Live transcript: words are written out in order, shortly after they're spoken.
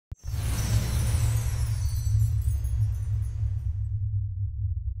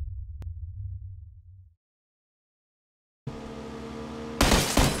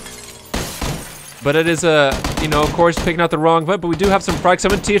But it is you know, of course, picking out the wrong foot. But we do have some frags.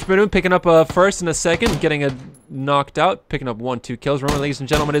 Someone TH Moon picking up a first and a second, getting a knocked out, picking up 1-2 kills. Remember, ladies and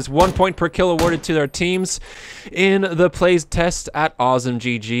gentlemen, it is 1 point per kill awarded to their teams in the plays test at Auzom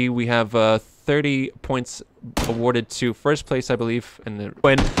GG. We have 30 points awarded to first place, I believe. And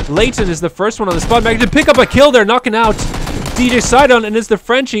when Leighton is the first one on the spot, managed to pick up a kill there, knocking out DJ Sidon, and it's the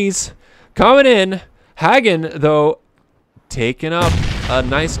Frenchies coming in. Hagen, though, taking up a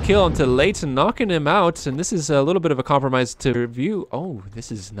nice kill onto Leighton, knocking him out, and this is a little bit of a compromise to review. Oh,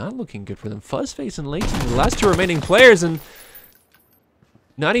 this is not looking good for them. Fuzzface and Leighton, the last two remaining players, and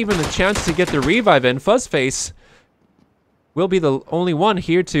not even a chance to get the revive in. Fuzzface will be the only one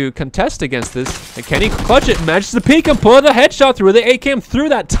here to contest against this. And can he clutch it? Manages to peek and pull the headshot through the A-cam through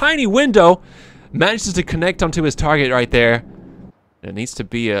that tiny window. Manages to connect onto his target right there. It needs to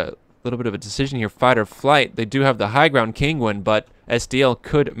be a little bit of a decision here, fight or flight. They do have the high ground king win, but SDL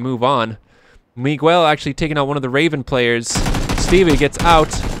could move on. Miguel actually taking out one of the Raven players. Stevie gets out.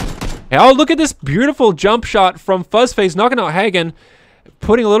 Oh, look at this beautiful jump shot from Fuzzface, knocking out Hagen,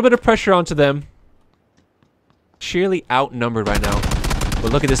 putting a little bit of pressure onto them. Sheerly outnumbered right now.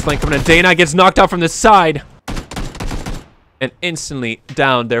 But look at this flank coming in. Dana gets knocked out from the side. And instantly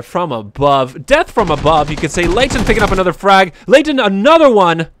down there from above. Death from above, you could say. Leighton picking up another frag. Leighton, another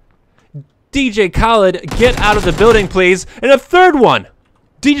one. DJ Khaled, get out of the building, please. And a third one.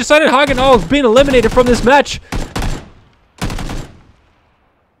 DJ Sidon Hagen all being eliminated from this match.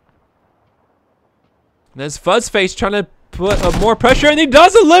 There's Fuzzface trying to put more pressure, and he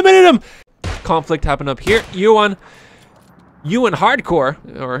does eliminate him. Conflict happened up here. Ewan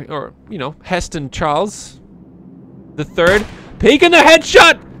Hardcore, or you know, Heston Charles the third, peeking the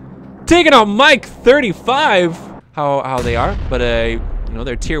headshot, taking out Mike 35. How they are, but you know,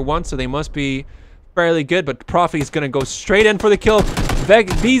 they're tier 1, so they must be fairly good. But Profi's gonna go straight in for the kill.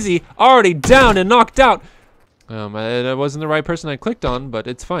 VZ already down and knocked out. That wasn't the right person I clicked on, but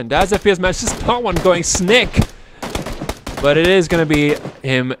it's fine. Dad's FPS match, just not one going Snick. But it is gonna be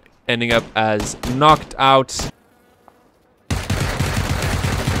him ending up as knocked out.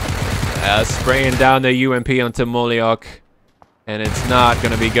 Spraying down the UMP onto Moliok. And it's not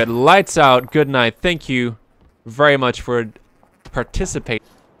gonna be good. Lights out. Good night. Thank you very much for participating.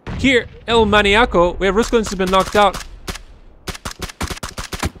 Here, El Maniaco. We have Rusklins has been knocked out.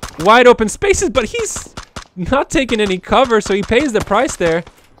 Wide open spaces, but he's not taking any cover, so he pays the price there.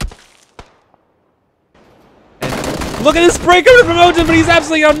 And look at this spray coming from Auzom, but he's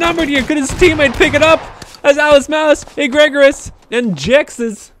absolutely outnumbered here. Could his teammate pick it up as Alice Malice, Egregoris, and Jex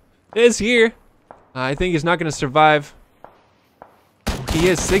is here. I think he's not going to survive. He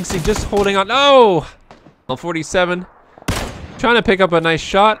is. Sigsy just holding on. Oh! 47. Trying to pick up a nice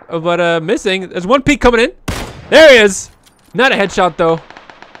shot, but missing. There's one peek coming in. There he is. Not a headshot, though.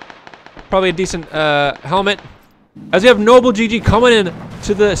 Probably a decent helmet. As we have Noble GG coming in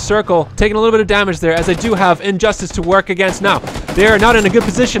to the circle, taking a little bit of damage there, as they do have Injustice to work against now. They are not in a good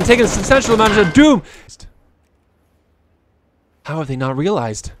position, taking a substantial amount of doom. How have they not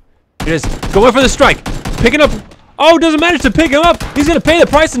realized? It is going for the strike. Picking up. Oh, doesn't manage to pick him up. He's going to pay the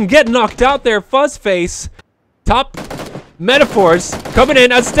price and get knocked out there. Fuzzface. Top metaphors coming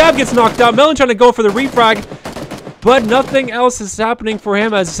in as Stab gets knocked out. Melon trying to go for the refrag, but nothing else is happening for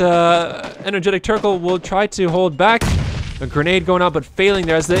him as Energetic Turtle will try to hold back. A grenade going out, but failing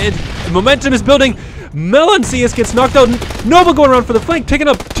there as the momentum is building. Melon CS gets knocked out. Noble going around for the flank, picking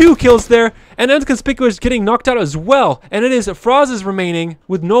up 2 kills there. And Inconspicuous getting knocked out as well. And it is Froz remaining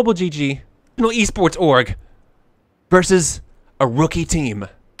with Noble GG. Esports org versus a rookie team.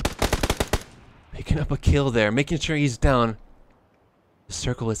 Picking up a kill there, making sure he's down. The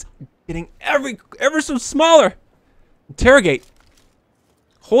circle is getting ever so smaller. Interrogate.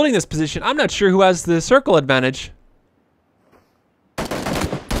 Holding this position. I'm not sure who has the circle advantage.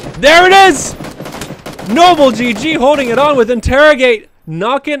 There it is! Noble GG holding it on with Interrogate,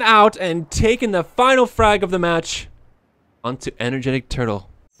 knocking out and taking the final frag of the match onto Energetic Turtle.